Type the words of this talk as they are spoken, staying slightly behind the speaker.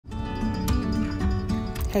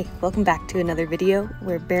Hey, welcome back to another video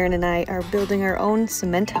where Barron and I are building our own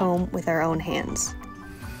cement home with our own hands.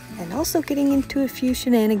 And also getting into a few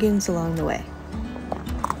shenanigans along the way.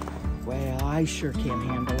 Well, I sure can't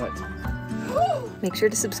handle it. Make sure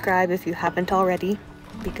to subscribe if you haven't already,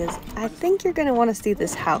 because I think you're going to want to see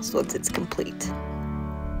this house once it's complete.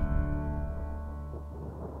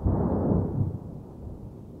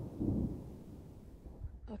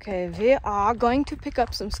 Okay, we are going to pick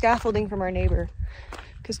up some scaffolding from our neighbor,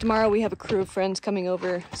 because tomorrow we have a crew of friends coming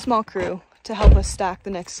over, small crew, to help us stack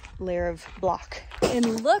the next layer of block.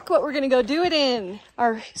 And look what we're gonna go do it in,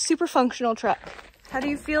 our super functional truck. How do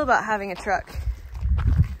you feel about having a truck?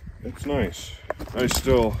 It's nice. I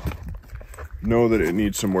still know that it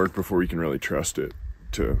needs some work before we can really trust it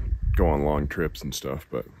to go on long trips and stuff,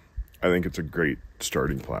 but I think it's a great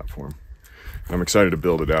starting platform. I'm excited to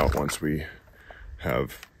build it out once we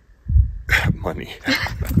have money.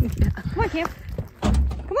 Yeah. Come on, Cam.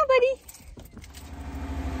 Come on, buddy.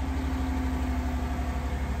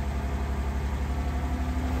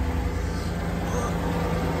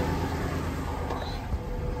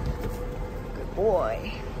 Good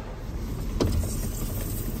boy.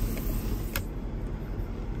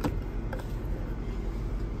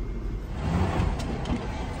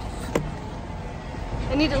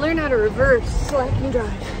 I need to learn how to reverse so I can drive.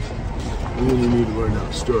 I really need to learn how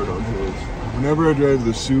to start on hills. Whenever I drive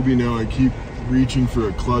the Smoothie now, I keep reaching for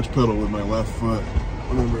a clutch pedal with my left foot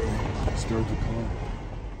whenever I start the car.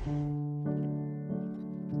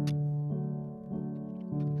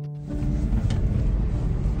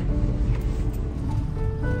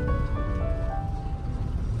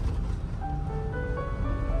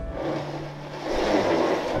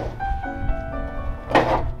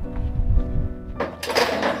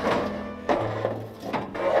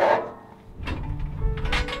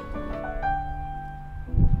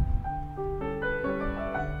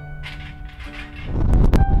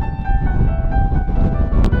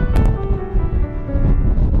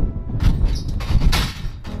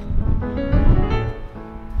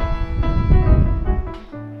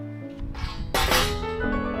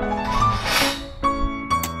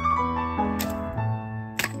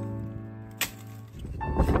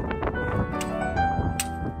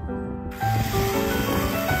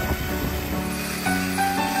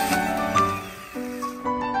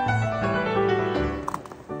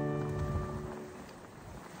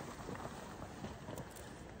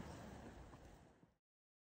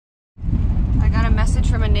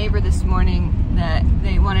 From a neighbor this morning that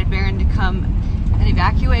they wanted Barron to come and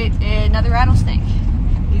evacuate another rattlesnake.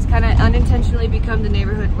 He's kind of unintentionally become the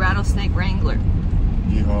neighborhood rattlesnake wrangler.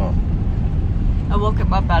 Yeehaw. I woke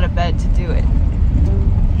him up out of bed to do it.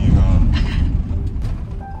 Yeehaw.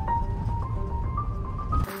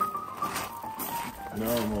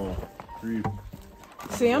 Now I'm all creep.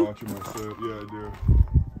 See him? Watching myself. Yeah, I do.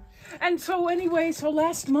 And so anyway, so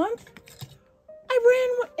last month,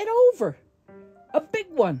 I ran it over. A big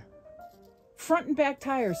one. Front and back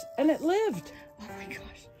tires. And it lived. Oh my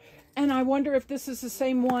gosh. And I wonder if this is the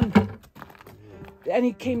same one. And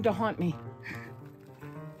he came to haunt me.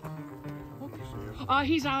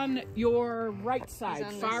 He's on your right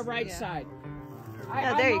side. Far right side.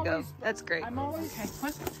 Yeah, there you go. That's great. I'm always...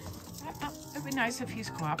 Okay. It'd be nice if he's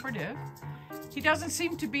cooperative. He doesn't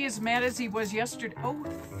seem to be as mad as he was yesterday. Oh,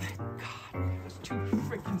 thank God. It was too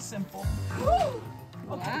freaking simple. Woo!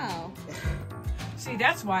 Okay. Wow. See,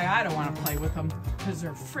 that's why I don't want to play with them, because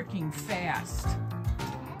they're freaking fast.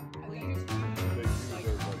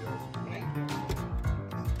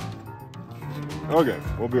 Okay,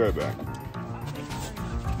 we'll be right back.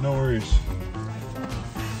 No worries.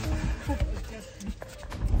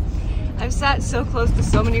 I've sat so close to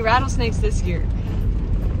so many rattlesnakes this year.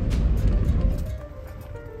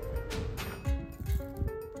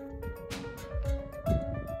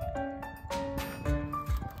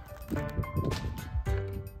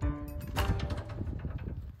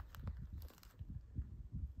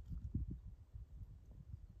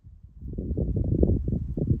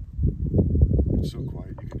 So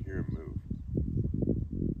quiet you can hear him move.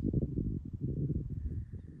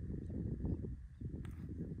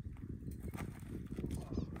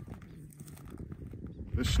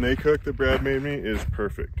 This snake hook that Brad made me is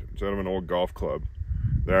perfect. It's out of an old golf club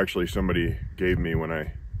that actually somebody gave me when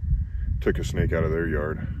I took a snake out of their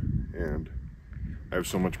yard, and I have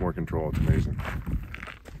so much more control. It's amazing.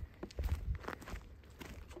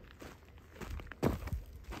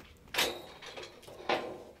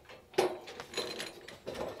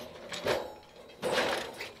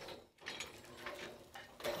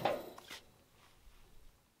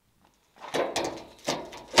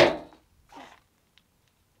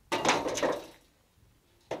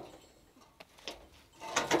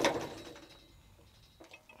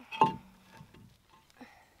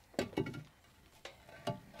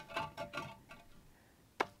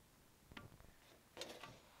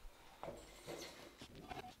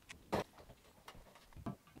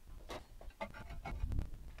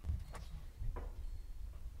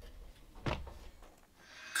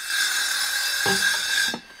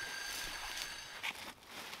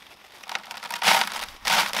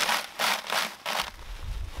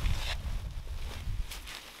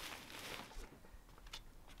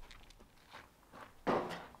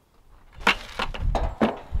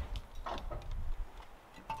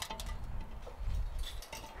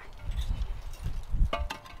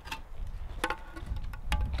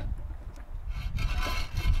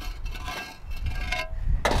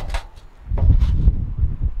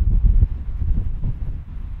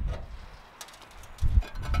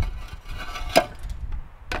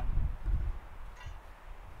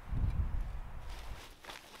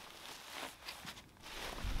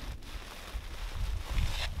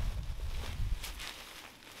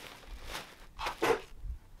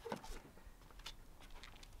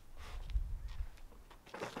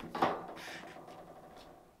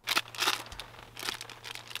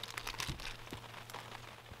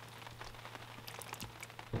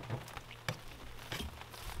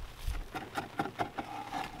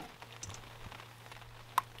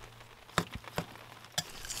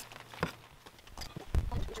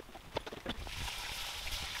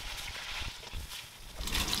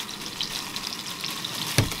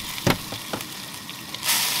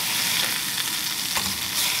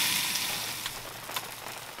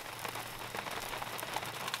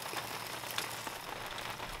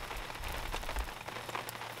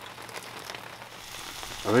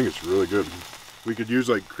 I think it's really good. We could use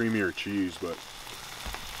like creamier cheese, but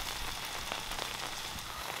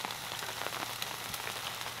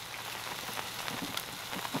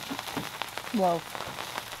Whoa.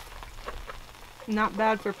 Not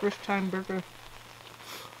bad for first time burger.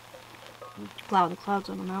 Wow, the clouds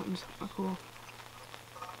on the mountains are cool.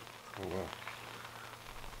 oh wow.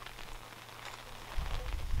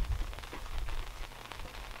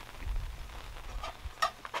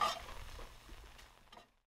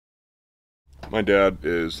 My dad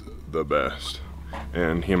is the best,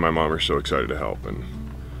 and he and my mom are so excited to help, and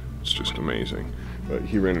it's just amazing. But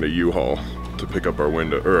he rented a U-Haul to pick up our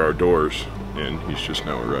window or our doors, and he's just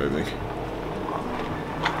now arriving.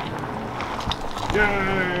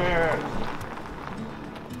 Yeah!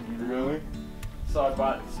 Really? So I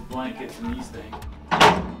bought some blankets and these things.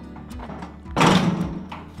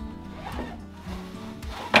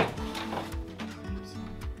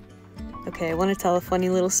 Okay, I want to tell a funny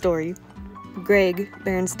little story. Greg,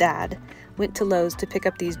 Barron's dad, went to Lowe's to pick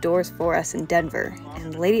up these doors for us in Denver,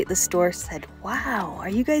 and the lady at the store said, "Wow, are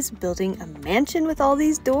you guys building a mansion with all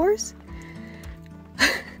these doors?"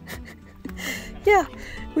 Yeah,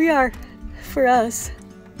 we are, for us.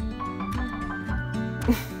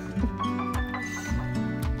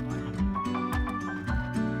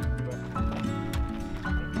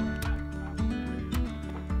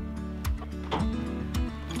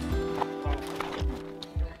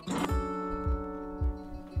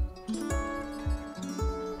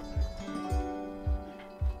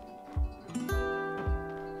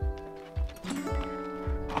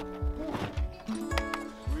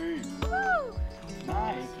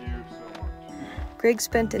 Greg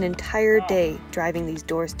spent an entire day driving these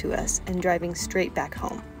doors to us and driving straight back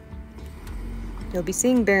home. You'll be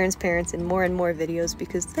seeing Barron's parents in more and more videos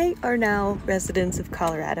because they are now residents of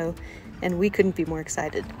Colorado, and we couldn't be more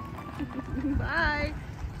excited. Bye!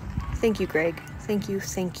 Thank you, Greg. Thank you,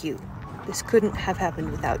 thank you. This couldn't have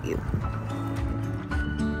happened without you.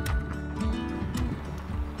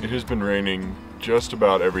 It has been raining just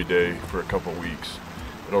about every day for a couple weeks.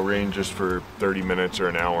 It'll rain just for 30 minutes or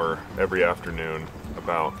an hour every afternoon,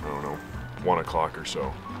 about, I don't know, 1 o'clock or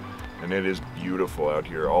so. And it is beautiful out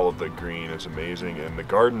here. All of the green is amazing, and the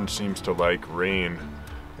garden seems to like rain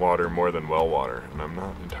water more than well water, and I'm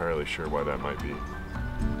not entirely sure why that might be.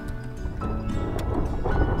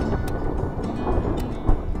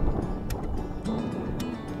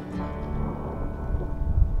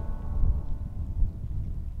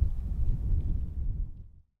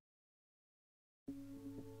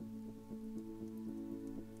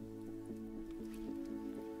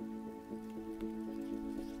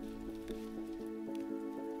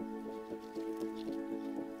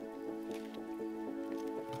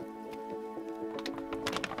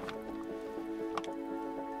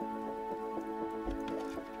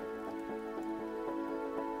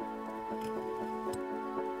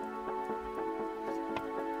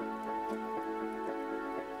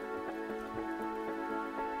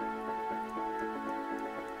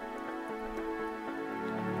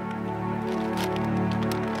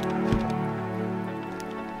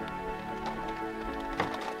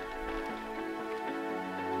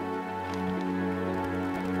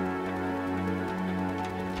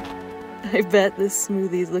 I bet this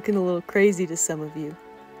smoothie is looking a little crazy to some of you.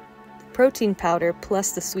 The protein powder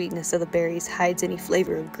plus the sweetness of the berries hides any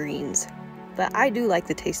flavor of greens, but I do like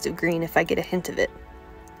the taste of green if I get a hint of it.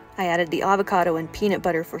 I added the avocado and peanut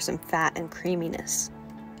butter for some fat and creaminess,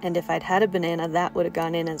 and if I'd had a banana, that would have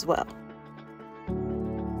gone in as well.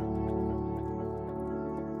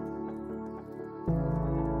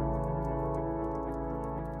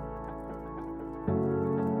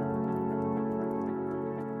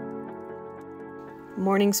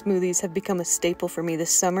 Morning smoothies have become a staple for me this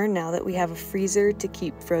summer now that we have a freezer to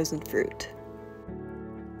keep frozen fruit.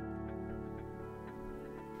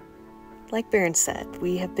 Like Barron said,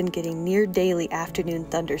 we have been getting near daily afternoon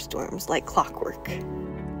thunderstorms like clockwork.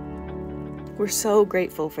 We're so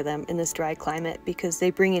grateful for them in this dry climate because they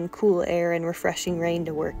bring in cool air and refreshing rain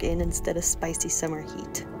to work in instead of spicy summer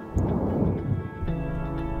heat.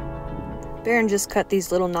 Barron just cut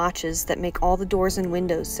these little notches that make all the doors and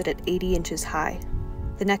windows sit at 80 inches high.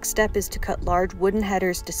 The next step is to cut large wooden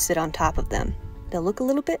headers to sit on top of them. They'll look a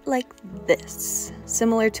little bit like this,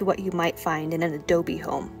 similar to what you might find in an adobe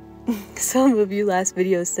home. Some of you last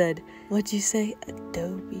video said, what'd you say?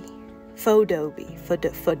 Adobe. Fodobe.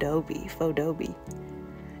 Fodobe.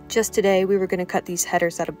 Just today we were going to cut these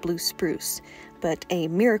headers out of blue spruce, but a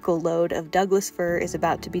miracle load of Douglas fir is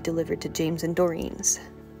about to be delivered to James and Doreen's.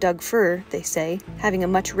 Doug fir, they say, having a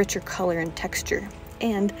much richer color and texture,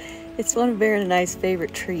 and it's one of Barron and I's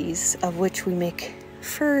favorite trees, of which we make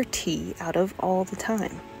fur tea out of all the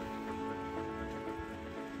time.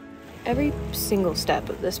 Every single step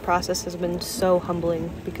of this process has been so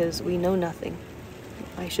humbling because we know nothing.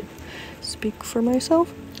 I should speak for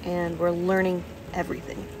myself. And we're learning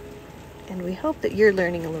everything. And we hope that you're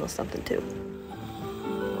learning a little something too.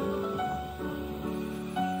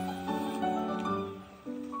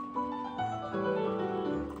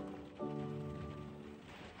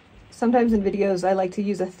 Sometimes in videos I like to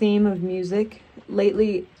use a theme of music.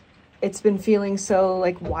 Lately it's been feeling so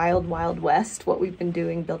like wild, wild west, what we've been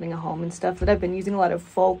doing, building a home and stuff, that I've been using a lot of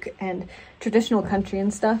folk and traditional country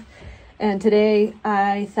and stuff. And today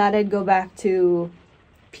I thought I'd go back to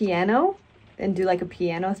piano and do like a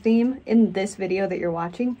piano theme in this video that you're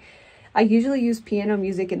watching. I usually use piano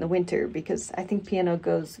music in the winter because I think piano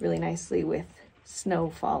goes really nicely with snow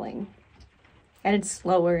falling. And it's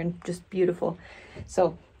slower and just beautiful.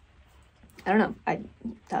 So I don't know, I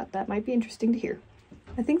thought that might be interesting to hear.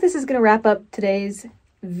 I think this is going to wrap up today's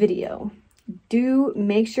video. Do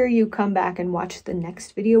make sure you come back and watch the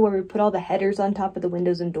next video where we put all the headers on top of the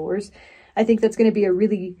windows and doors. I think that's going to be a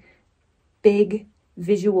really big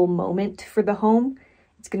visual moment for the home.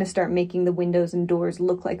 It's going to start making the windows and doors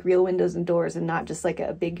look like real windows and doors and not just like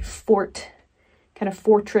a big fort, kind of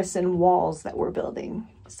fortress and walls that we're building.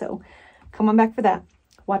 So come on back for that.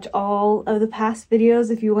 Watch all of the past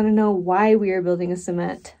videos if you want to know why we are building a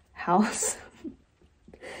cement house.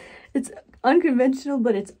 It's unconventional,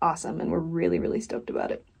 but it's awesome, and we're really, really stoked about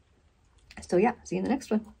it. So yeah, see you in the next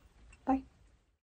one.